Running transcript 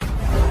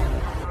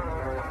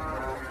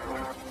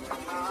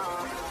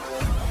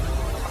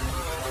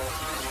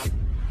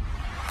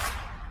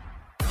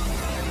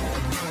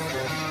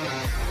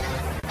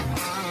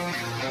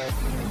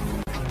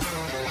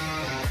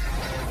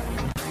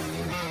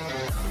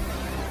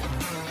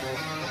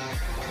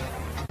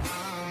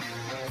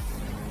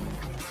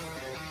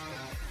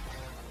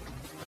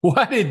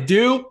What it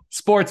do,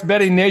 Sports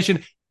Betting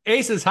Nation?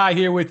 Ace is high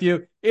here with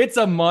you. It's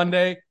a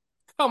Monday,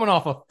 coming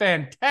off a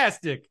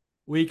fantastic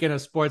weekend of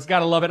sports.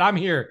 Gotta love it. I'm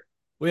here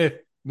with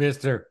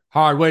Mr.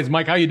 Hardways.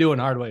 Mike, how you doing,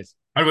 Hardways?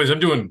 Anyways,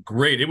 I'm doing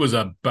great. It was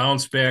a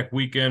bounce back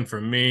weekend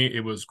for me.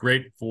 It was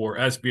great for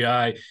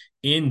SBI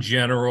in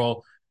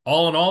general.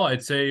 All in all,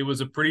 I'd say it was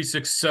a pretty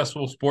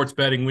successful sports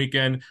betting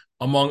weekend,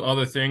 among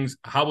other things.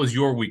 How was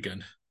your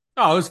weekend?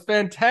 Oh, it was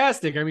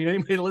fantastic. I mean,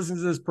 anybody that listens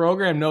to this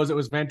program knows it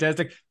was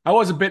fantastic. I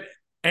was a bit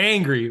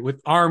angry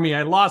with Army.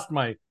 I lost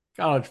my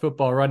college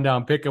football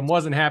rundown pick and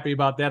wasn't happy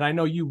about that. I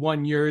know you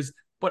won yours,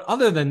 but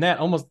other than that,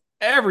 almost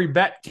every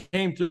bet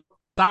came through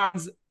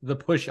the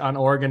push on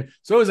Oregon.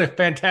 So it was a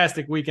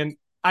fantastic weekend.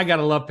 I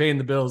gotta love paying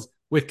the bills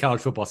with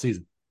college football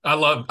season.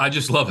 I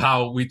just love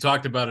how we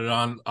talked about it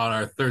on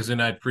our Thursday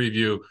night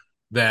preview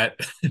that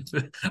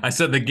I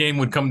said the game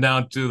would come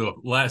down to the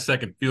last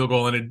second field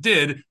goal, and it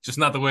did, just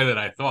not the way that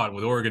I thought,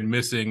 with Oregon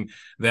missing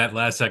that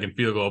last second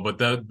field goal.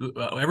 But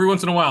every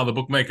once in a while, the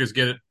bookmakers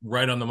get it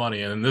right on the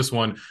money. And in this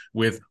one,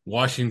 with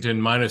Washington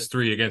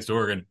 -3 against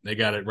Oregon, they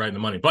got it right in the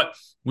money. But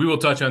we will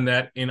touch on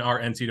that in our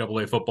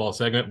NCAA football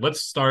segment. Let's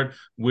start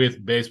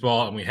with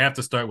baseball, and we have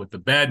to start with the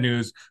bad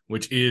news,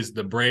 which is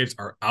the Braves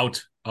are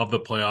out of the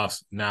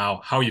playoffs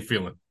now. How are you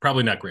feeling?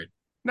 Probably not great.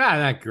 Nah,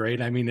 not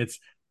great. I mean, it's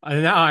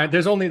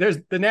there's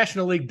the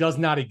National League does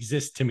not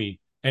exist to me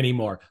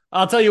anymore.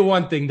 I'll tell you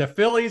one thing: the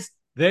Phillies,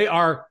 they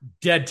are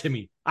dead to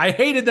me. I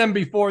hated them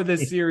before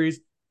this series.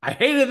 I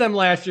hated them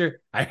last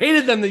year. I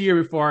hated them the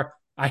year before.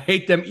 I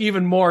hate them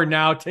even more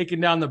now,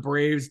 taking down the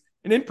Braves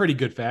and in pretty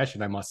good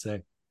fashion, I must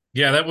say.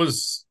 Yeah, that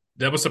was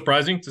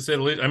surprising to say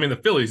the least. I mean, the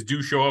Phillies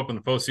do show up in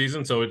the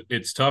postseason, so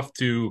it's tough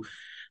to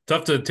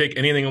take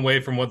anything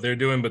away from what they're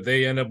doing, but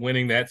they end up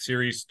winning that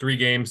series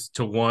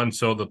 3-1.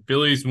 So the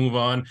Phillies move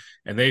on,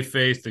 and they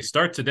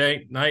start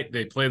today night.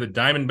 They play the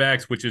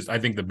Diamondbacks, which is, I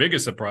think, the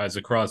biggest surprise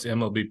across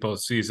MLB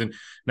postseason.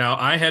 Now,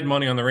 I had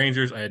money on the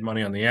Rangers, I had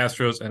money on the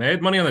Astros, and I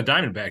had money on the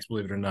Diamondbacks,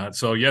 believe it or not.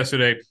 So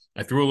yesterday,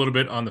 I threw a little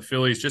bit on the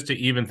Phillies just to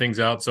even things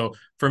out. So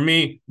for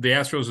me, the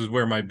Astros is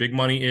where my big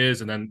money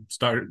is. And then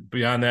start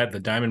beyond that, the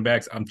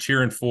Diamondbacks, I'm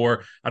cheering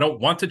for. I don't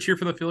want to cheer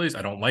for the Phillies.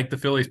 I don't like the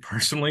Phillies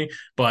personally,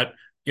 but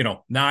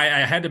now I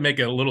had to make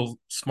a little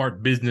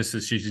smart business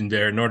decision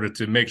there in order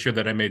to make sure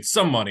that I made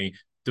some money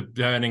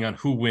depending on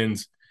who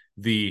wins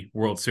the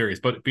World Series.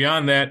 But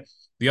beyond that,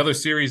 the other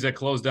series that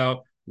closed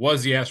out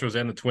was the Astros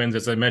and the Twins.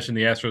 As I mentioned,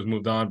 the Astros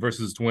moved on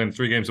versus Twins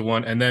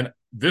 3-1. And then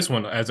this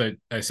one, as I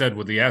said,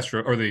 with the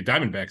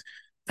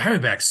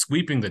Diamondbacks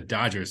sweeping the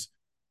Dodgers.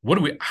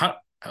 How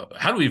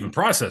do we even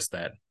process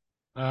that?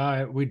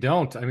 We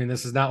don't. I mean,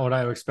 this is not what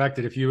I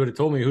expected. If you would have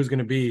told me who's going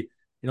to be,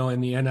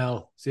 in the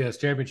NLCS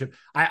championship,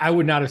 I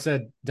would not have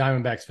said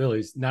Diamondbacks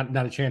Phillies. Not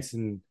a chance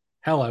in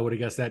hell I would have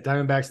guessed that.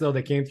 Diamondbacks, though,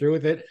 they came through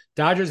with it.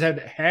 Dodgers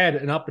had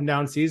an up and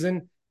down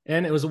season,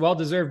 and it was a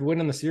well-deserved win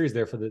in the series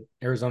there for the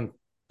Arizona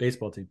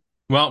baseball team.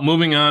 Well,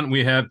 moving on,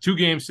 we have two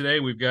games today.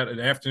 We've got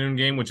an afternoon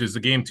game, which is the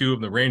game two of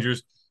the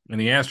Rangers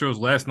and the Astros.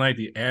 Last night,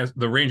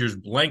 the Rangers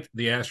blanked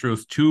the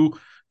Astros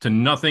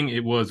 2-0.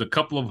 It was a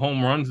couple of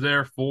home runs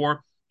there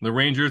for the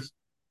Rangers.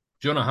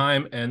 Jonah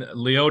Heim and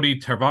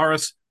Leody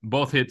Tavares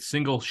both hit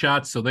single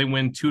shots, so they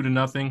win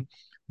 2-0.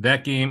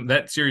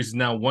 That series is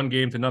now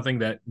 1-0.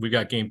 That we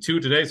got game two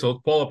today. So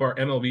let's pull up our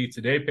MLB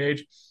Today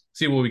page,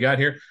 see what we got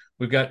here.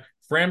 We've got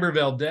Framber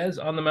Valdez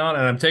on the mound,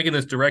 and I'm taking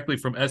this directly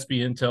from SB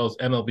Intel's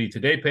MLB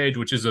Today page,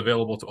 which is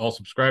available to all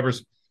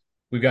subscribers.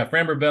 We've got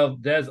Framber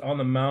Valdez on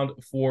the mound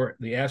for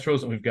the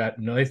Astros, and we've got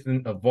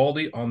Nathan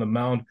Eovaldi on the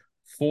mound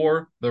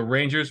for the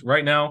Rangers.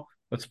 Right now,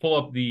 let's pull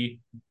up the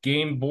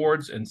game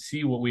boards and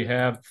see what we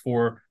have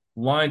for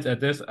lines at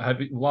this.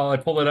 While I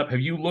pull it up, have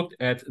you looked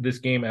at this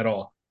game at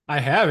all? I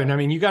haven't. I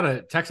mean, you got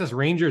a Texas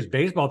Rangers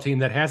baseball team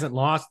that hasn't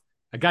lost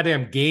a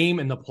goddamn game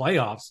in the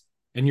playoffs,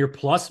 and you're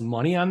plus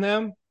money on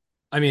them.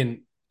 I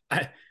mean,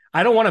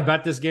 I don't want to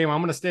bet this game. I'm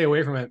going to stay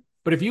away from it.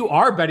 But if you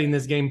are betting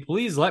this game,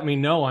 please let me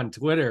know on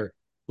Twitter.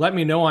 Let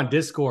me know on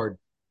Discord.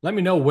 Let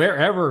me know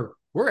wherever.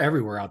 We're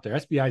everywhere out there.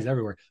 SBI is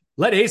everywhere.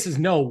 Let Aces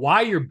know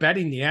why you're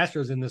betting the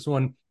Astros in this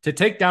one to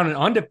take down an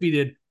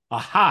undefeated, a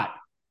hot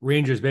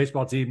Rangers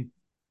baseball team.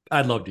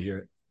 I'd love to hear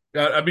it.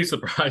 I'd be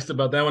surprised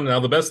about that one. Now,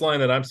 the best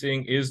line that I'm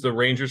seeing is the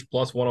Rangers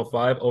plus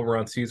 105 over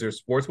on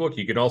Caesars Sportsbook.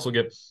 You can also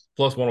get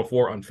plus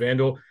 104 on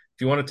FanDuel.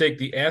 If you want to take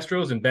the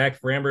Astros and back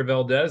Framber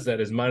Valdez, that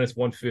is minus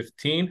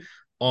 115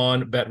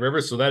 on Bet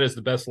Rivers. So that is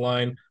the best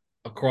line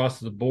across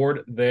the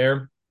board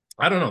there.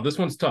 I don't know. This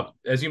one's tough.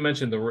 As you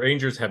mentioned, the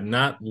Rangers have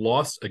not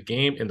lost a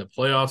game in the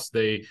playoffs.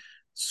 They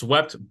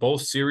swept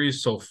both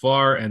series so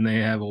far, and they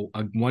have a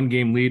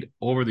one-game lead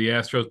over the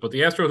Astros. But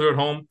the Astros are at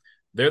home.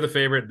 They're the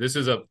favorite. This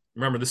is a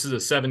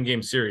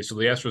 7-game series, so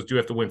the Astros do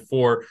have to win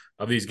 4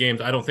 of these games.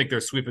 I don't think they're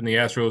sweeping the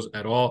Astros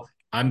at all.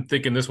 I'm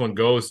thinking this one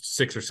goes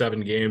 6 or 7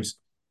 games.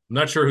 I'm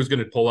not sure who's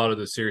going to pull out of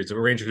this series. The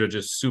Rangers are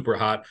just super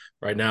hot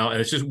right now, and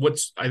it's just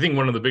I think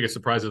one of the biggest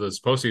surprises of this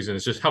postseason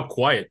is just how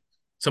quiet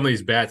some of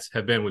these bats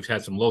have been. We've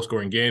had some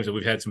low-scoring games, and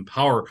we've had some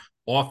power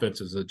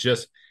offenses that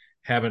just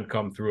haven't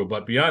come through.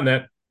 But beyond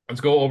that,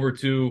 let's go over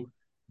to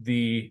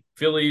the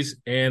Phillies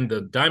and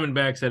the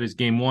Diamondbacks. That is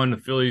game one. The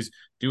Phillies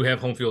do have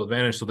home field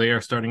advantage, so they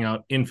are starting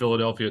out in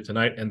Philadelphia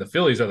tonight, and the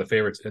Phillies are the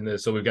favorites in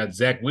this. So we've got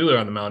Zach Wheeler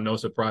on the mound, no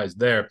surprise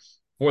there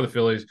for the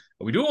Phillies.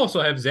 But we do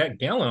also have Zach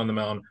Gallen on the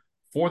mound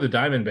for the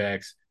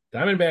Diamondbacks.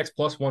 Diamondbacks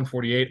plus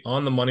 148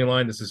 on the money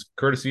line. This is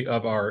courtesy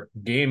of our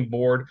game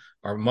board,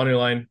 our money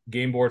line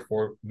game board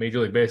for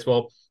Major League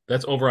Baseball.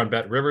 That's over on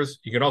Bet Rivers.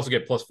 You can also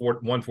get plus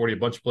 140 a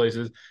bunch of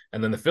places.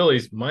 And then the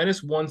Phillies,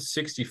 minus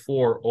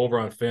 164 over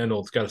on FanDuel.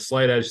 It's got a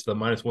slight edge to the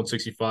minus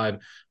 165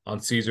 on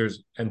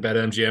Caesars and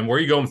BetMGM. Where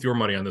are you going with your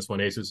money on this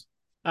one, Aces?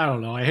 I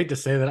don't know. I hate to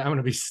say that I'm going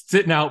to be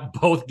sitting out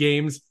both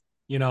games,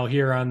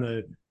 here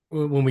on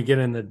when we get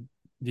in the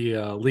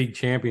league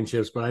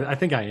championships, but I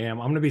think I am.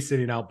 I'm going to be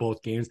sitting out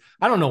both games.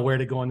 I don't know where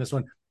to go on this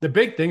one. The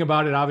big thing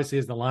about it, obviously,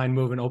 is the line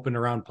moving open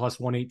around plus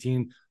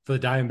 118 for the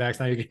Diamondbacks.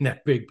 Now you're getting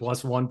that big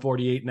plus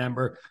 148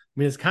 number. I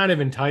mean, it's kind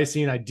of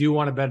enticing. I do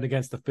want to bet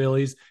against the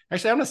Phillies.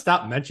 Actually, I'm going to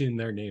stop mentioning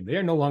their name. They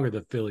are no longer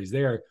the Phillies.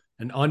 They are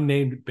an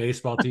unnamed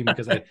baseball team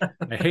because I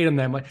hate them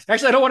that much.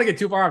 Actually, I don't want to get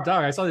too far off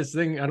topic. I saw this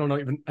thing. I don't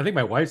know. I think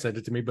my wife said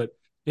it to me, but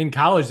in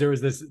college, there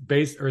was this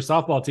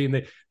softball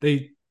team.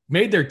 They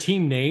made their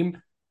team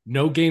name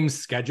no games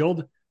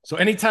scheduled. So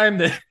anytime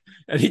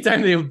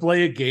they would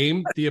play a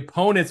game, the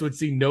opponents would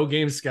see no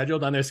games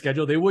scheduled on their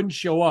schedule. They wouldn't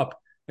show up,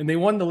 and they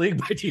won the league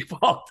by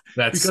default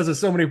because of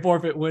so many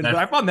forfeit wins. But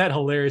I found that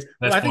hilarious.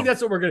 But I think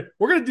that's what we're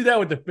gonna do that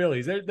with the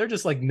Phillies. They're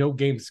just like no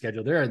game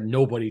scheduled. They're a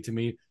nobody to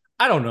me.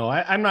 I don't know.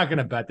 I'm not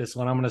gonna bet this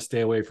one. I'm gonna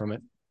stay away from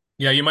it.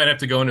 Yeah, you might have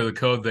to go into the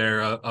code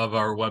there of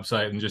our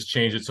website and just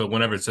change it so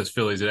whenever it says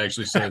Phillies, it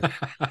actually says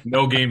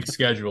no game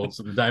scheduled.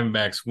 So the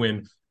Diamondbacks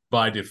win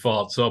by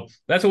default. So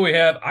that's what we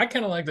have. I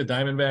kind of like the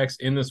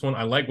Diamondbacks in this one.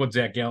 I like what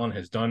Zach Gallen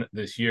has done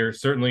this year.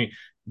 Certainly,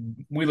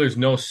 Wheeler's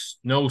no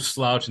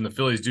slouch, and the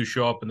Phillies do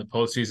show up in the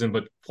postseason,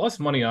 but plus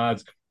money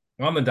odds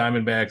on the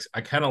Diamondbacks.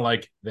 I kind of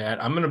like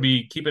that. I'm going to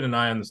be keeping an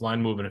eye on this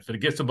line movement. If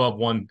it gets above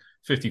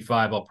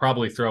 155, I'll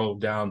probably throw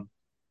down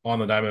on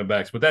the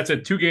Diamondbacks. But that's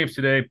it. 2 games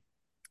today.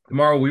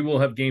 Tomorrow we will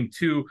have game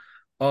 2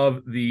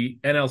 of the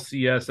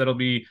NLCS. That'll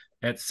be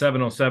at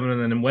 7:07,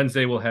 and then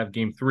Wednesday we'll have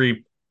game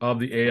 3 of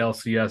the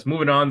ALCS.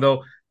 Moving on,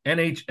 though,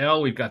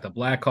 NHL, we've got the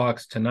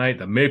Blackhawks tonight.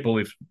 The Maple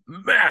Leafs,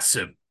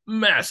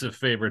 massive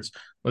favorites.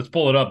 Let's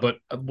pull it up, but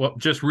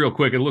just real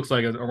quick, it looks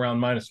like it's around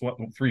minus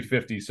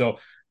 350. So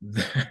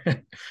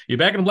you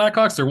back in the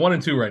Blackhawks? They're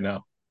 1-2 right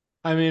now.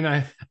 I mean,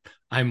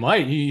 I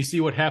might. You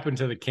see what happened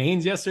to the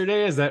Canes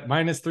yesterday? Is that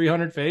minus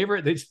 300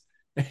 favorite? They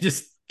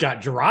just got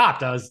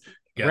dropped. I was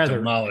rather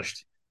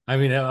demolished. I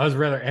mean, I was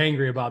rather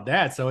angry about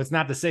that. So it's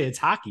not to say it's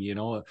hockey,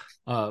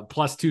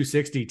 plus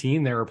 260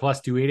 team there, or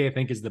plus 280, I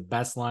think is the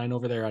best line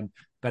over there on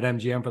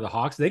BetMGM for the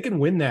Hawks. They can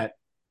win that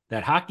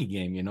hockey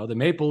game. The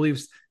Maple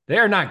Leafs, they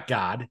are not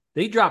God.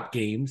 They dropped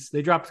games.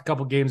 They dropped a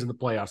couple games in the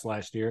playoffs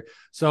last year.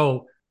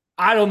 So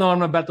I don't know. I'm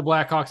going to bet the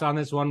Blackhawks on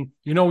this one.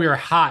 We were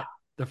hot.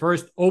 The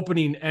first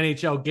opening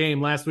NHL game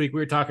last week,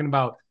 we were talking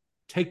about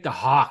take the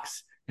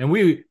Hawks, and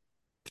we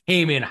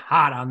came in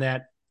hot on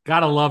that.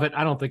 Gotta love it.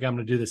 I don't think I'm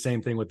going to do the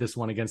same thing with this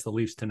one against the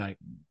Leafs tonight.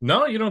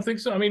 No, you don't think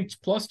so? I mean, it's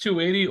plus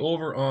 280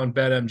 over on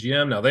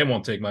BetMGM. Now, they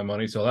won't take my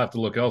money, so I'll have to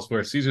look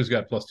elsewhere. Caesars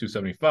got plus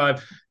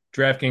 275.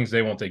 DraftKings,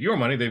 they won't take your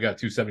money. They've got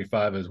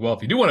 275 as well.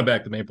 If you do want to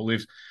back the Maple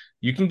Leafs,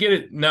 you can get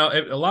it. Now,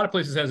 a lot of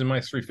places has it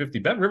minus 350.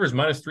 Bet Rivers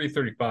minus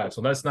 335,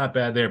 so that's not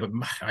bad there, but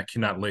I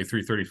cannot lay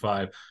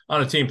 335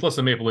 on a team. Plus,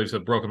 the Maple Leafs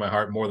have broken my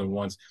heart more than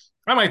once.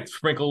 I might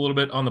sprinkle a little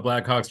bit on the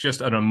Blackhawks,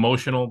 just an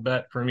emotional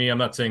bet for me. I'm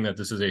not saying that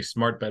this is a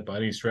smart bet by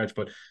any stretch,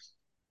 but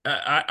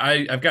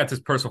I've got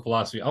this personal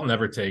philosophy. I'll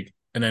never take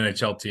an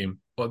NHL team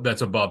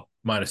that's above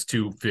minus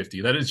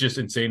 250. That is just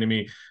insane to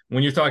me.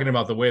 When you're talking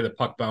about the way the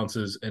puck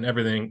bounces and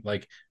everything,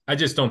 like I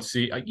just don't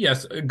see.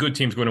 Yes, a good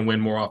team's going to win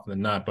more often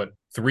than not, but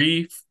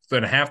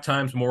 3.5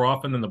 times more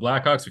often than the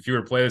Blackhawks. If you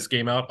were to play this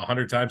game out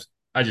 100 times,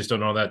 I just don't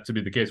know that to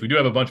be the case. We do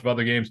have a bunch of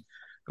other games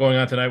going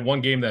on tonight.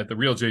 One game that the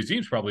real Jay-Z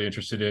is probably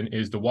interested in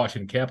is the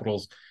Washington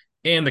Capitals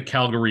and the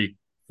Calgary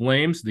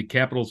Flames. The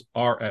Capitals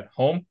are at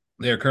home.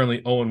 They are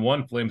currently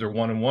 0-1. Flames are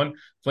 1-1.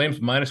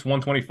 Flames minus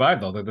 125,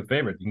 though. They're the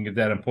favorite. You can get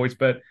that on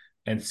PointsBet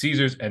and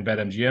Caesars and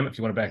BetMGM. If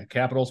you want to back the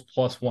Capitals,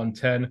 plus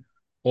 110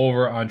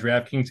 over on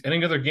DraftKings.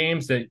 Any other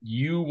games that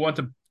you want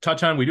to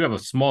touch on? We do have a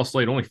small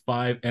slate, only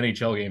 5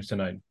 NHL games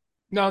tonight.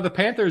 No, the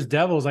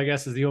Panthers-Devils, I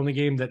guess, is the only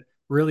game that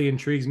really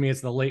intrigues me.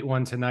 It's the late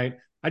one tonight.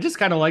 I just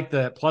kind of like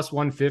the plus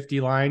 150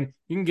 line.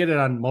 You can get it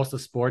on most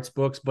of sports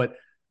books, but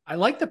I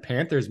like the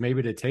Panthers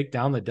maybe to take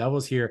down the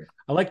Devils here.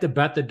 I like to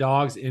bet the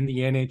dogs in the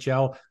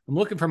NHL. I'm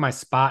looking for my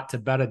spot to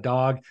bet a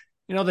dog.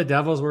 The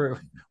Devils, we're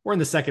in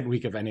the second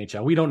week of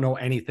NHL. We don't know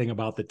anything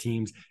about the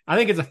teams. I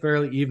think it's a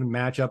fairly even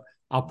matchup.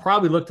 I'll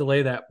probably look to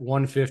lay that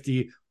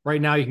 150.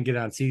 Right now you can get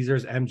it on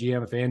Caesars,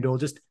 MGM, FanDuel.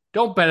 Just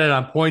don't bet it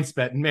on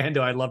PointsBet. And man,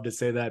 do I love to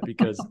say that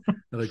because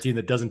another team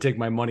that doesn't take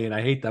my money and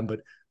I hate them.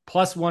 But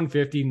plus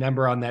 150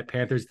 number on that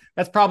Panthers.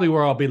 That's probably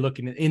where I'll be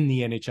looking in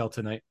the NHL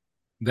tonight.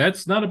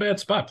 That's not a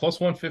bad spot. Plus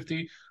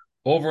 150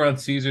 over on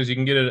Caesars. You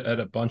can get it at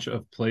a bunch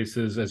of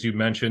places, as you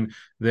mentioned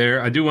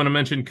there. I do want to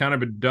mention Connor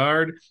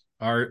Bedard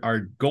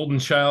our golden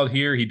child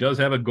here. He does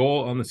have a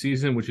goal on the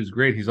season, which is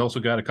great. He's also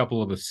got a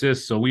couple of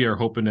assists. So we are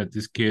hoping that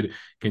this kid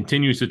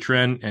continues to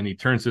trend and he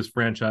turns this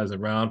franchise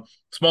around.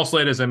 Small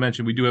slate, as I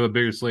mentioned, we do have a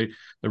bigger slate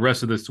the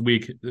rest of this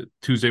week,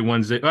 Tuesday,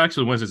 Wednesday. Well,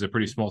 actually, Wednesday's a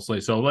pretty small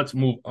slate. So let's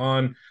move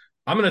on.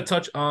 I'm going to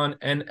touch on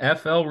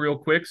NFL real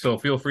quick. So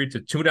feel free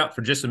to tune out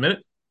for just a minute.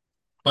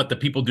 But the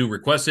people do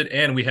request it.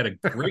 And we had a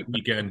great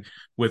weekend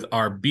with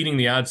our Beating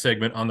the Odds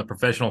segment on the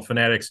Professional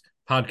Fanatics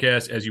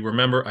podcast. As you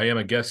remember, I am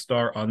a guest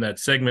star on that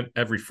segment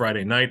every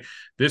Friday night.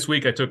 This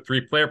week, I took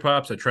 3 player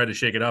props. I tried to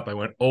shake it up. I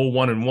went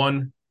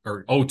 0-1-1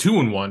 or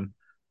 0-2-1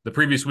 the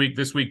previous week.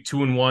 This week,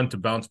 2-1 to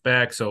bounce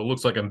back. So it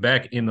looks like I'm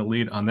back in the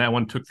lead on that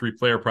one. Took 3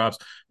 player props,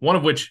 one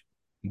of which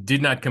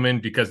did not come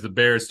in because the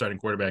Bears starting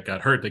quarterback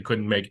got hurt. They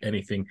couldn't make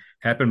anything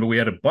happen. But we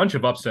had a bunch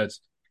of upsets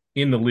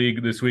in the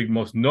league this week,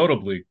 most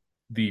notably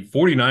the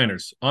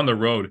 49ers on the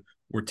road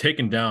were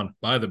taken down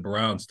by the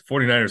Browns. The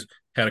 49ers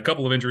had a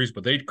couple of injuries,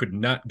 but they could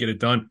not get it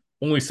done.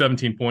 Only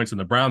 17 points, and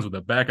the Browns with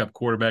a backup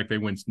quarterback, they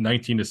win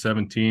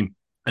 19-17.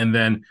 And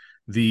then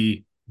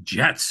the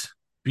Jets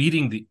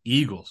beating the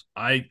Eagles.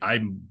 I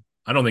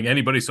don't think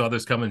anybody saw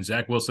this coming.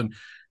 Zach Wilson,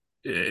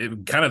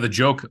 kind of the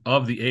joke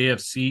of the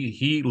AFC.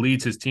 He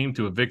leads his team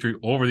to a victory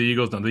over the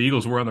Eagles. Now the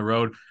Eagles were on the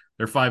road.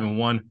 They're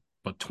 5-1,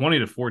 but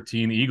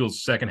 20-14. The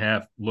Eagles' second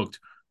half looked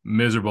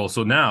miserable.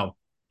 So now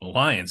the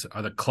Lions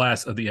are the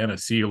class of the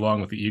NFC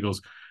along with the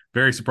Eagles.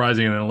 Very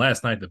surprising. And then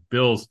last night, the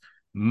Bills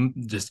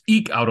just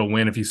eke out a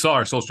win. If you saw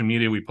our social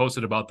media, we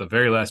posted about the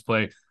very last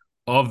play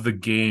of the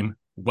game,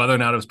 whether or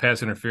not it was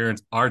pass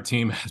interference. Our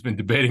team has been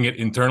debating it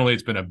internally.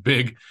 It's been a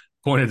big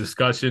point of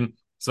discussion.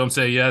 Some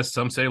say yes,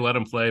 some say let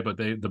them play, but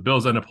the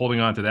Bills end up holding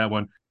on to that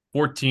one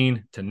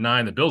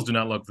 14-9. The Bills do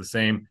not look the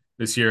same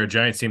this year. A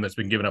Giants team that's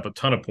been giving up a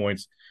ton of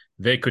points.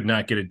 They could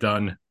not get it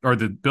done, or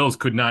the Bills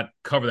could not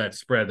cover that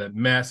spread, that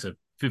massive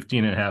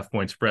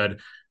 15.5-point spread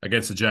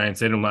against the Giants.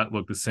 They do not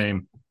look the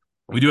same.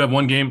 We do have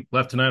one game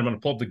left tonight. I'm going to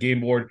pull up the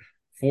game board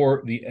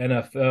for the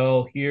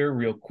NFL here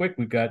real quick.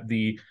 We've got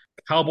the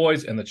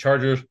Cowboys and the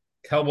Chargers.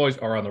 Cowboys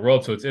are on the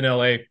road, so it's in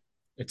LA.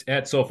 It's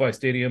at SoFi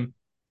Stadium.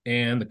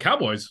 And the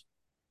Cowboys,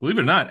 believe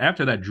it or not,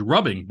 after that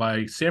drubbing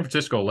by San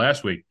Francisco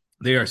last week,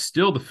 they are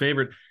still the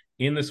favorite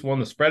in this one.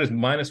 The spread is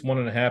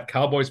 -1.5.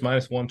 Cowboys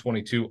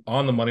 -122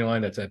 on the money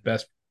line. That's at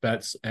best.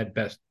 That's at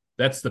best.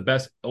 That's the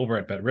best over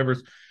at Bet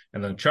Rivers.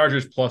 And then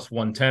Chargers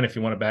 +110 if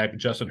you want to back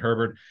Justin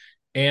Herbert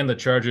and the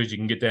Chargers. You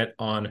can get that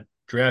on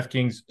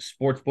DraftKings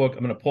Sportsbook.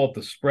 I'm going to pull up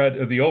the spread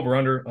of the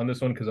over-under on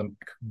this one because I'm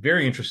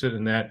very interested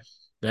in that.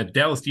 That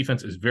Dallas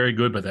defense is very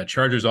good, but that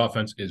Chargers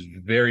offense is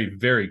very,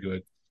 very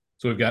good.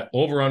 So we've got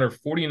over-under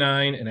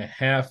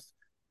 49.5.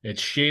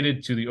 It's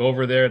shaded to the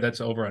over there.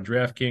 That's over on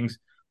DraftKings.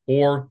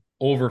 Or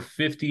over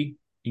 50.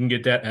 You can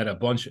get that at a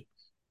bunch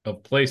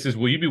of places.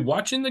 Will you be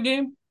watching the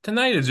game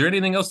tonight? Is there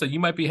anything else that you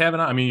might be having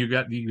on? I mean, you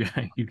got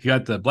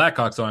the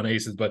Blackhawks on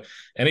Aces, but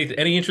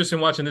any interest in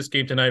watching this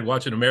game tonight?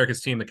 Watching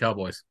America's team, the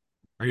Cowboys?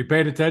 Are you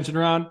paying attention,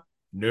 Ron?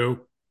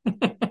 No.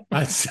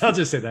 I'll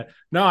just say that.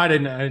 No, I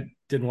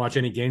didn't watch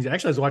any games.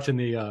 Actually, I was watching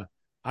the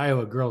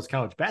Iowa girls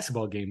college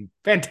basketball game.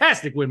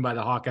 Fantastic win by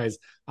the Hawkeyes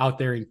out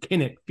there in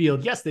Kinnick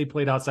Field. Yes, they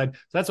played outside.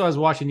 So that's what I was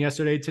watching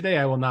yesterday. Today,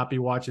 I will not be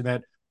watching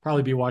that.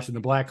 Probably be watching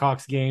the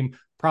Blackhawks game.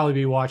 Probably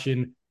be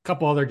watching a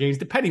couple other games,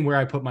 depending where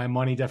I put my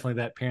money.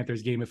 Definitely that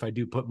Panthers game if I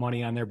do put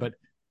money on there. But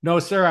no,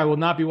 sir, I will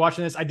not be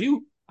watching this. I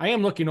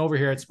am looking over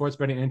here at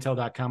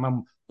sportsbettingintel.com.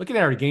 I'm looking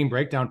at our game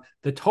breakdown.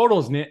 The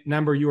totals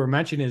number you were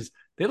mentioning is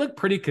they look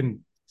pretty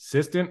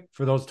consistent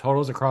for those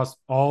totals across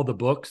all the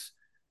books.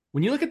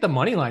 When you look at the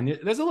money line,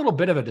 there's a little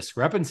bit of a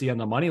discrepancy on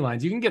the money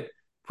lines. You can get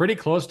pretty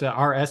close to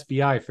our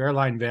SBI fair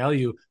line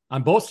value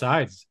on both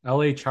sides.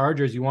 LA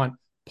Chargers, you want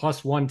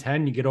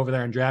 +110. You get over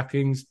there on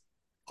DraftKings,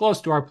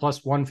 close to our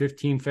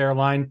 +115 fair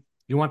line.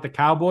 You want the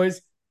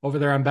Cowboys over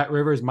there on Bet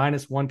Rivers,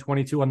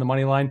 -122 on the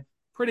money line.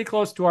 Pretty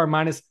close to our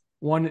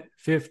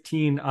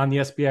 -115 on the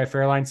SBI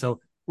fair line.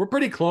 So we're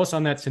pretty close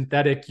on that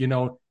synthetic.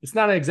 It's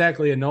not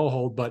exactly a no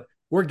hold, but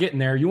we're getting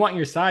there. You want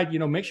your side,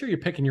 make sure you're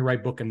picking your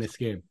right book in this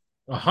game.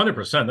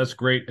 100%. That's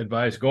great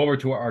advice. Go over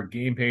to our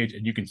game page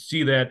and you can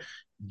see that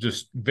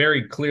just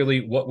very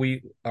clearly what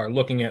we are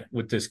looking at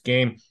with this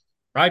game.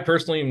 I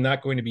personally am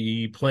not going to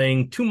be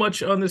playing too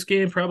much on this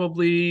game.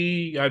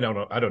 Probably, I don't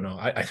know. I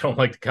don't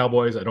like the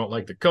Cowboys. I don't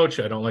like the coach.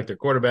 I don't like their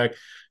quarterback,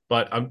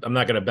 but I'm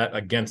not going to bet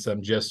against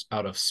them just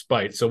out of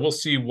spite. So we'll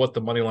see what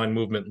the money line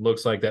movement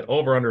looks like. That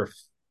over under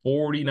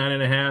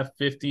 49.5,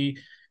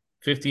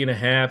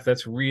 50.5.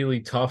 That's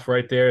really tough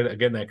right there.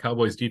 Again, that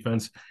Cowboys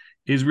defense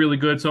is really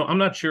good. So I'm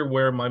not sure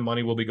where my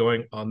money will be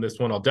going on this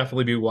one. I'll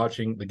definitely be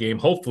watching the game.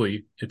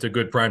 Hopefully it's a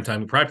good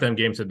primetime. Primetime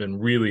games have been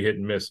really hit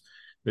and miss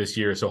this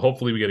year. So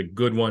hopefully we get a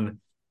good one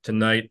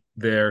tonight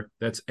there.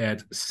 That's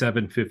at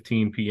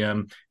 7:15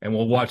 p.m. And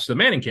we'll watch the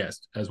Manning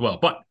cast as well.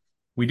 But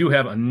we do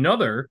have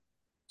another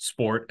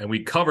sport, and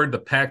we covered the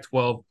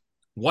Pac-12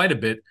 quite a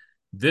bit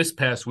this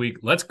past week.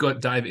 Let's go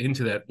dive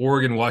into that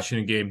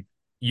Oregon-Washington game.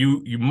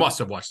 You must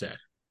have watched that.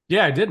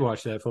 Yeah, I did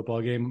watch that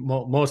football game,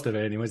 most of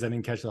it anyways. I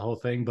didn't catch the whole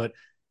thing, but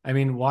I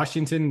mean,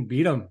 Washington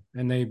beat them,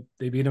 and they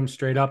beat them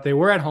straight up. They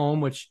were at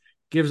home, which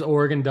gives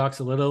Oregon Ducks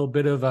a little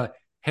bit of a,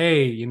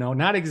 hey,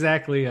 not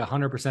exactly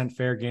 100%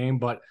 fair game,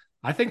 but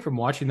I think from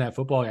watching that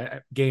football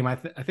game, I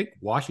think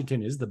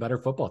Washington is the better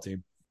football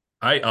team.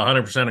 I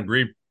 100%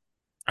 agree.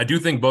 I do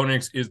think Bo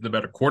Nix is the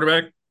better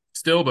quarterback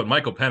still, but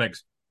Michael Penix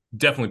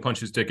definitely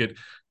punched his ticket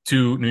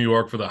to New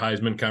York for the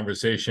Heisman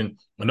conversation.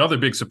 Another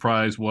big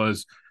surprise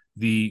was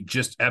the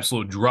just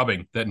absolute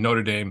drubbing that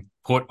Notre Dame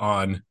put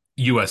on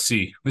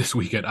USC this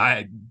weekend.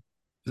 I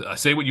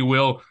say what you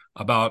will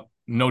about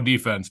no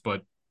defense,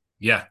 but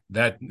yeah,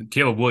 that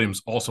Caleb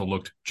Williams also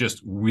looked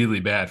just really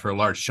bad for a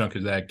large chunk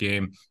of that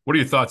game. What are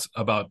your thoughts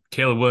about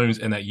Caleb Williams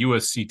and that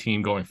USC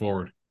team going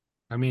forward?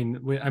 I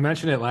mean, I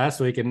mentioned it last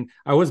week, and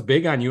I was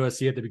big on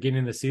USC at the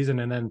beginning of the season.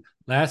 And then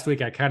last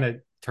week, I kind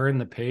of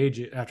turned the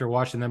page after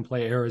watching them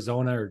play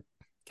Arizona, or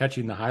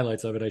catching the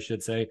highlights of it, I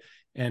should say.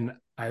 And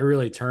I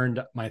really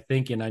turned my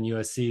thinking on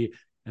USC.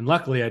 And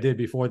luckily, I did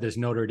before this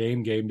Notre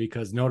Dame game,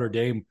 because Notre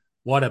Dame,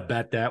 what a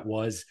bet that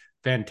was.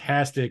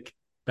 Fantastic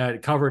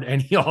bet. Covered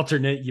any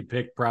alternate you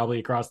picked probably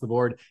across the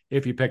board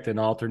if you picked an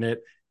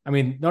alternate. I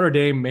mean, Notre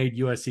Dame made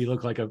USC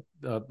look like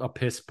a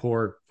piss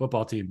poor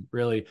football team.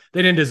 Really,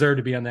 they didn't deserve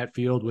to be on that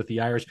field with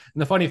the Irish.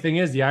 And the funny thing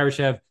is, the Irish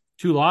have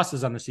 2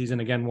 losses on the season.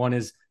 Again, one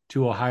is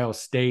to Ohio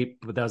State,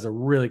 but that was a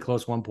really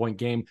close 1-point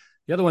game.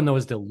 The other one, though,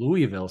 is to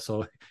Louisville.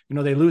 So,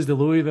 they lose to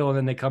Louisville and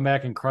then they come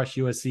back and crush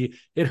USC.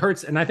 It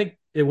hurts. And I think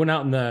it went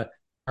out in our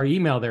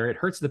email there. It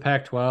hurts the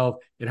Pac-12.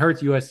 It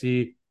hurts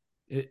USC.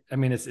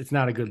 It's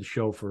not a good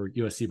show for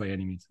USC by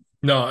any means.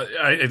 No,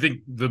 I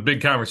think the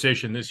big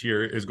conversation this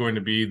year is going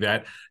to be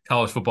that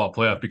college football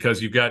playoff, because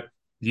you've got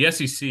the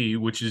SEC,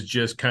 which is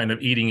just kind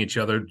of eating each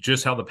other,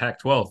 just how the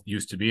Pac-12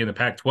 used to be. And the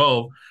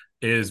Pac-12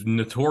 is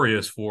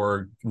notorious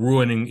for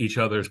ruining each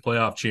other's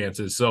playoff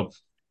chances. So,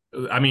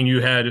 I mean,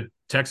 you had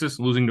Texas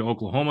losing to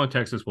Oklahoma.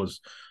 Texas was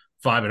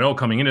 5-0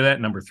 coming into that,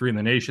 number 3 in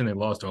the nation. They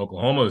lost to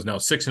Oklahoma, is now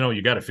 6-0.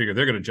 You got to figure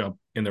they're going to jump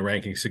in the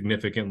rankings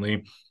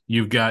significantly.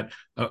 You've got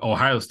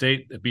Ohio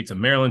State that beats a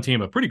Maryland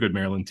team, a pretty good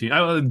Maryland team,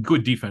 a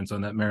good defense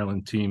on that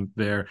Maryland team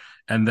there.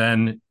 And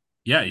then,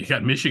 yeah, you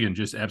got Michigan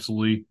just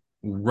absolutely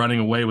running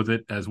away with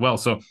it as well.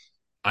 So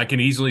I can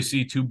easily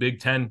see 2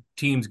 Big Ten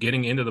teams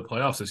getting into the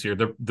playoffs this year.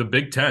 The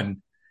Big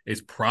Ten is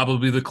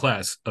probably the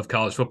class of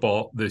college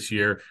football this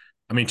year.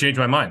 I mean, change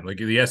my mind. Like,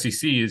 the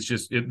SEC is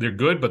just, they're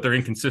good, but they're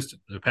inconsistent.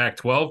 The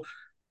Pac-12,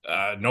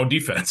 no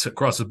defense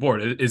across the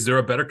board. Is there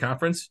a better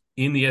conference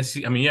in the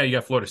SEC? I mean, yeah, you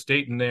got Florida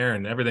State in there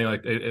and everything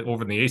like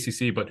over in the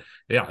ACC, but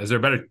yeah, is there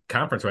a better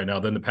conference right now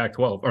than the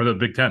Pac-12 or the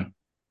Big Ten?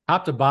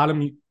 Top to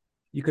bottom,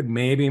 you could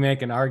maybe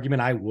make an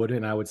argument. I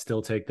wouldn't. I would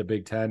still take the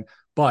Big Ten.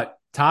 But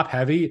top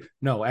heavy,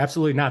 no,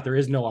 absolutely not. There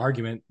is no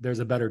argument. There's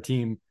a better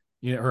team,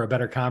 or a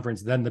better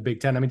conference than the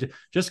Big Ten. I mean,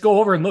 just go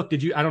over and look.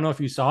 I don't know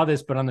if you saw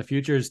this, but on the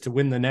futures to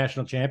win the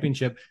national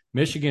championship,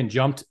 Michigan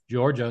jumped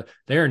Georgia.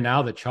 They are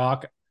now the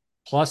chalk,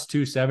 plus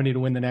 270 to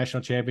win the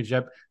national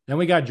championship. Then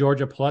we got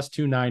Georgia plus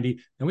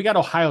 290. Then we got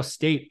Ohio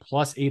State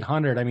plus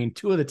 800. I mean,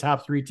 2 of the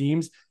top 3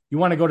 teams. You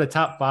want to go to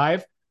top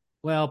 5?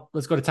 Well,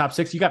 let's go to top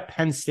 6. You got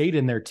Penn State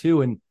in there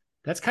too. And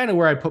that's kind of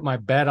where I put my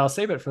bet. I'll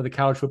save it for the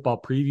college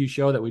football preview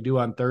show that we do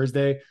on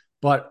Thursday.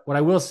 But what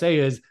I will say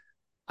is,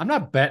 I'm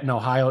not betting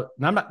Ohio.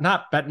 I'm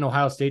not betting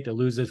Ohio State to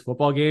lose this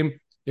football game.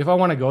 If I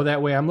want to go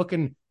that way, I'm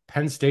looking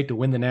Penn State to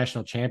win the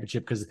national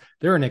championship, because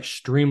they're an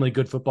extremely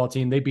good football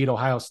team. They beat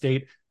Ohio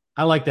State.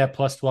 I like that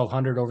plus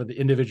 1,200 over the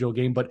individual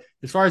game. But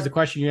as far as the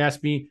question you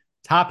asked me,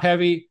 top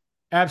heavy,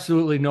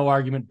 absolutely no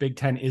argument. Big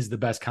Ten is the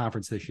best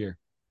conference this year.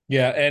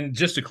 Yeah, and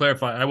just to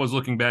clarify, I was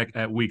looking back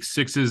at week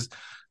 6's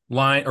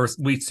line, or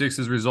week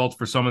 6's results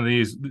for some of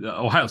these.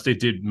 Ohio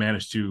State did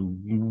manage to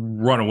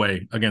run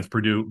away against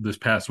Purdue this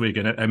past week,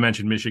 and I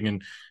mentioned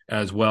Michigan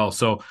as well.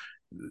 So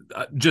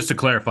just to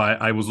clarify,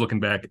 I was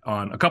looking back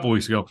on a couple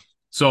weeks ago.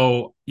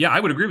 So yeah, I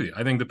would agree with you.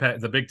 I think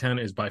the Big Ten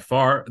is by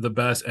far the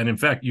best, and in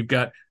fact, you've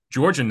got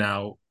Georgia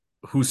now,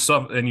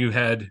 and you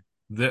had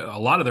a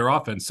lot of their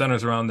offense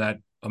centers around that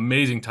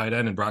amazing tight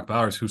end in Brock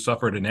Bowers, who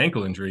suffered an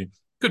ankle injury,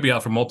 could be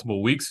out for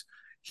multiple weeks.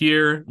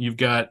 Here, you've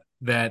got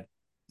that.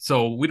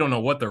 So we don't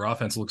know what their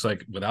offense looks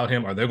like without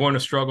him. Are they going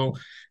to struggle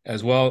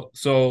as well?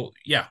 So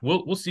yeah,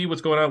 we'll see what's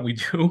going on. We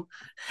do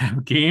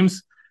have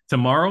games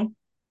tomorrow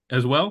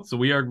as well. So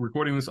we are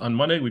recording this on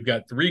Monday. We've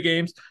got 3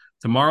 games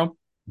tomorrow.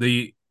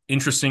 The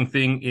interesting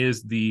thing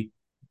is the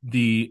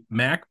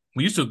MAC.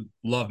 We used to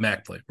love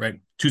MAC play, right?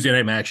 Tuesday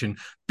night action,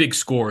 big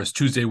scores,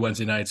 Tuesday,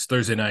 Wednesday nights,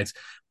 Thursday nights.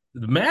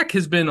 The MAC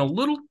has been a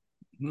little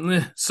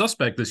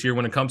suspect this year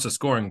when it comes to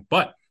scoring,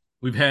 but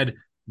we've had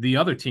the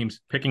other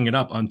teams picking it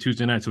up on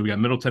Tuesday night. So we got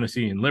Middle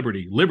Tennessee and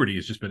Liberty. Liberty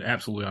has just been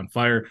absolutely on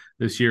fire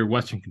this year.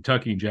 Western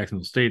Kentucky,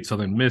 Jacksonville State,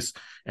 Southern Miss,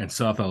 and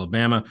South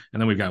Alabama.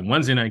 And then we've got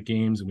Wednesday night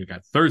games and we've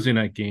got Thursday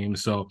night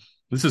games. So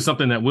this is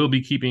something that we'll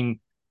be keeping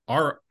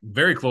our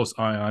very close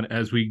eye on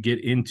as we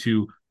get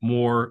into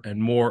more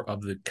and more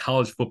of the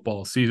college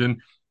football season.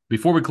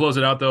 Before we close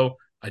it out, though,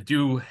 I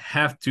do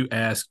have to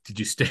ask, did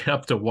you stay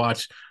up to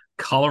watch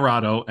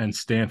Colorado and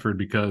Stanford?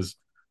 Because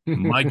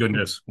my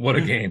goodness, what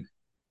a game.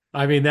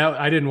 I mean, that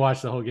I didn't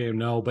watch the whole game,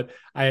 no, but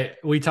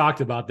we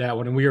talked about that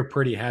one, and we were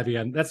pretty heavy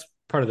on. That's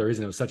part of the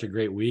reason it was such a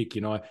great week.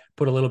 I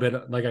put a little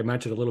bit, like I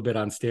mentioned, a little bit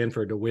on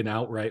Stanford to win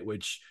outright,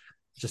 which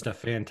is just a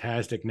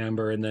fantastic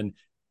number. And then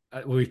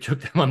we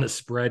took them on the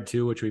spread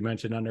too, which we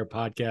mentioned on their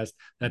podcast,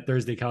 that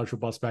Thursday college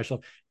football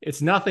special.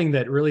 It's nothing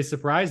that really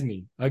surprised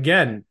me.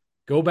 Again,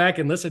 go back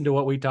and listen to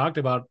what we talked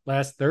about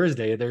last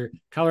Thursday.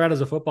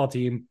 Colorado's a football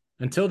team.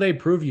 Until they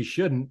prove you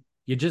shouldn't,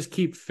 you just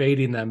keep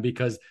fading them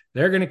because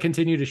they're going to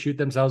continue to shoot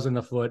themselves in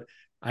the foot.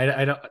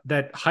 I don't,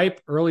 that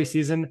hype early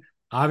season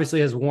obviously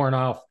has worn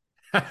off.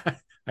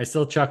 I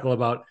still chuckle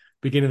about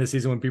beginning of the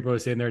season when people are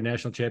saying they're a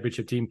national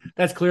championship team.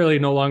 That's clearly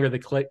no longer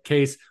the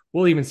case.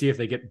 We'll even see if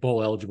they get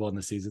bowl eligible in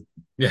the season.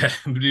 Yeah,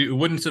 it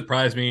wouldn't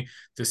surprise me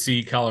to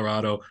see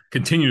Colorado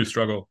continue to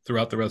struggle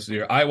throughout the rest of the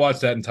year. I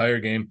watched that entire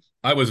game.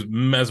 I was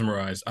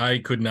mesmerized. I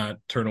could not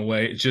turn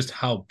away. It's just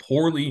how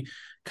poorly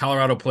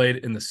Colorado played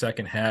in the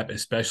second half,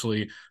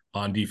 especially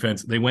on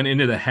defense. They went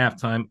into the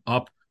halftime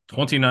up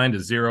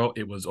 29-0.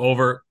 It was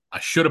over. I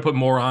should have put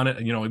more on it.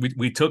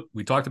 We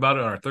talked about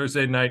it on our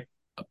Thursday night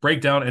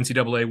breakdown,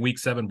 NCAA Week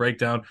 7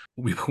 breakdown.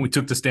 We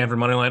took the Stanford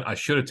money line. I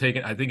should have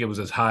taken, I think it was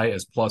as high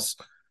as plus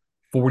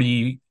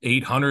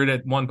 4,800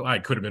 at one. I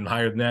could have been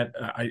higher than that.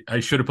 I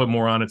should have put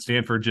more on it.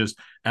 Stanford just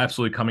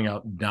absolutely coming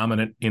out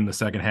dominant in the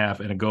second half,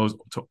 and it goes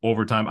to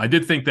overtime. I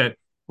did think that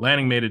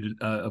Lanning made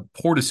a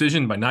poor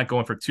decision by not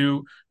going for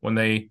two when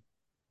they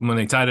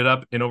tied it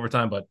up in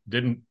overtime, but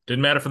didn't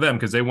matter for them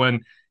because they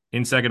went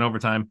in second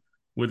overtime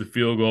with a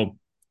field goal.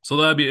 So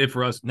that'd be it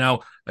for us. Now,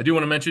 I do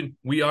want to mention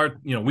we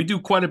do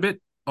quite a bit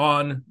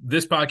on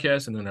this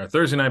podcast and then our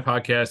Thursday night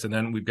podcast, and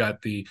then we've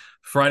got the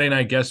Friday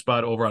night guest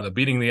spot over on the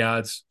Beating the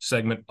Odds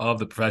segment of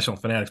the Professional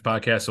Fanatics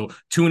podcast. So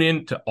tune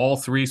in to all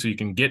three so you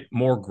can get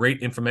more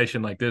great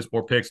information like this,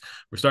 more picks.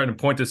 We're starting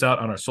to point this out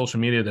on our social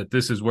media that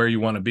this is where you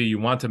want to be. You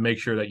want to make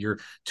sure that you're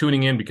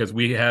tuning in because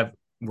we're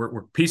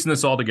piecing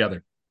this all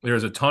together.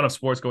 There's a ton of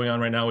sports going on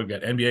right now. We've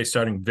got NBA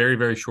starting very,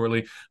 very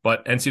shortly,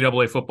 but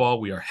NCAA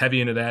football, we are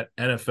heavy into that.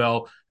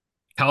 NFL,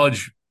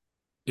 college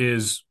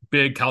is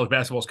big. College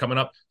basketball is coming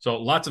up. So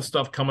lots of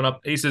stuff coming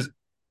up. Aces,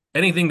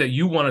 anything that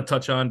you want to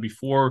touch on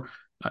before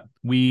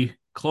we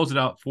close it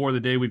out for the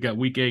day? We've got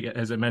week 8,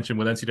 as I mentioned,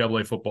 with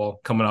NCAA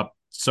football coming up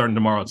starting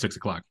tomorrow at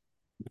 6:00.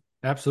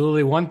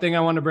 Absolutely. One thing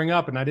I want to bring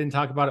up, and I didn't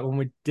talk about it when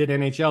we did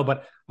NHL,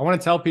 but I want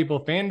to tell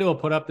people FanDuel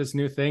put up this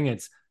new thing.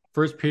 It's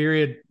first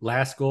period,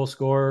 last goal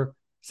scorer,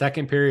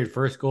 second period,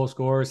 first goal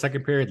scorer,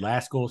 second period,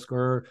 last goal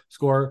scorer,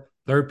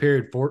 third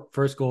period,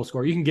 first goal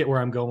scorer. You can get where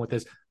I'm going with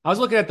this. I was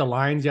looking at the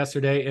lines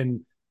yesterday,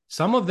 and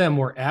some of them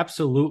were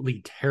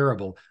absolutely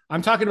terrible.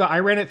 I'm talking about, I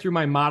ran it through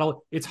my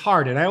model. It's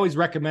hard, and I always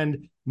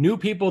recommend new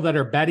people that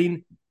are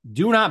betting,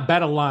 do not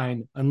bet a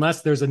line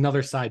unless there's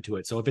another side to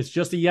it. So if it's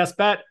just a yes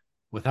bet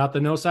without the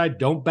no side,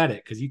 don't bet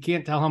it because you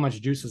can't tell how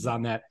much juice is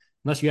on that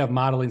unless you have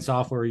modeling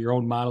software or your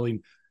own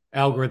modeling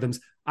algorithms.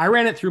 I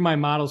ran it through my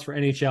models for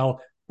NHL.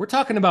 We're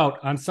talking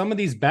about, on some of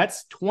these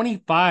bets,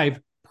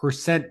 25%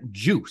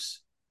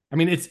 juice. I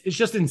mean, it's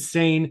just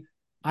insane.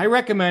 I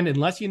recommend,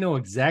 unless you know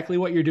exactly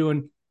what you're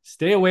doing,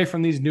 stay away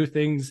from these new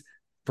things.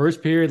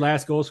 First period,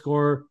 last goal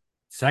scorer,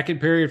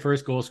 second period,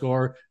 first goal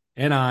scorer,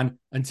 and on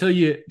until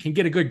you can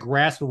get a good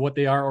grasp of what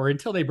they are or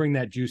until they bring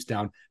that juice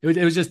down.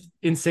 It was just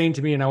insane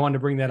to me, and I wanted to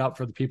bring that up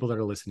for the people that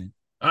are listening.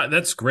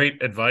 That's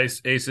great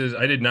advice, Aces.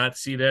 I did not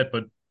see that,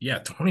 but yeah,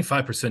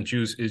 25%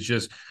 juice is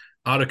just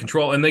out of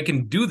control. And they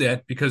can do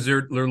that because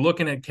they're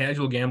looking at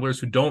casual gamblers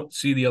who don't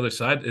see the other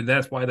side, and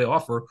that's why they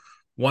offer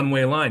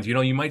one-way lines.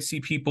 You might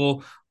see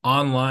people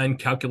online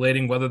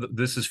calculating whether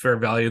this is fair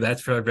value,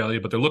 that's fair value,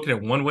 but they're looking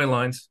at one-way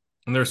lines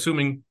and they're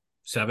assuming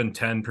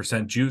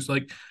 7-10% juice.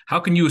 Like, how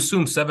can you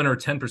assume 7 or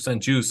 10%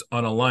 juice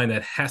on a line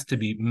that has to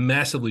be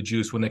massively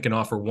juiced when they can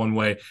offer one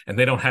way and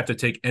they don't have to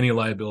take any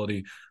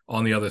liability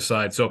on the other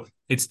side? So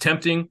it's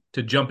tempting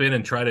to jump in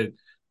and try to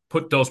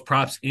put those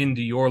props in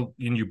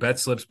your bet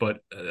slips, but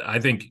I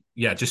think,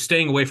 just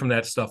staying away from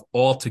that stuff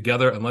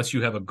altogether unless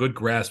you have a good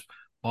grasp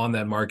on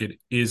that market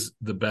is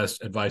the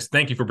best advice.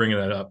 Thank you for bringing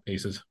that up,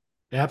 Aces.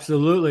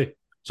 Absolutely.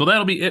 So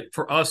that'll be it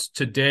for us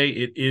today.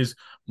 It is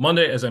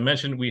Monday. As I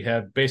mentioned, we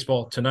have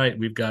baseball tonight.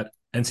 We've got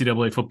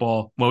NCAA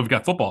football. Well, we've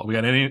got football. We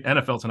got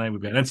NFL tonight.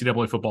 We've got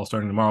NCAA football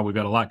starting tomorrow. We've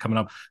got a lot coming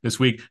up this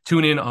week.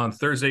 Tune in on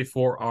Thursday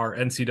for our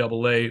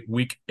NCAA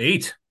Week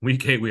 8.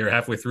 Week 8, we are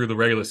halfway through the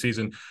regular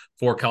season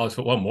for college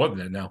football. More than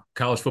that now.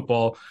 College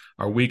football,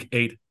 our Week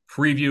 8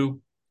 preview,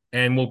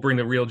 and we'll bring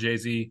the real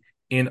Jay-Z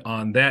in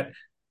on that.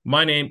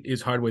 My name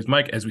is Hardways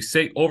Mike. As we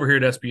say over here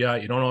at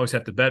SBI, you don't always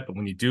have to bet, but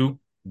when you do,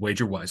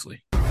 wager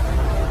wisely.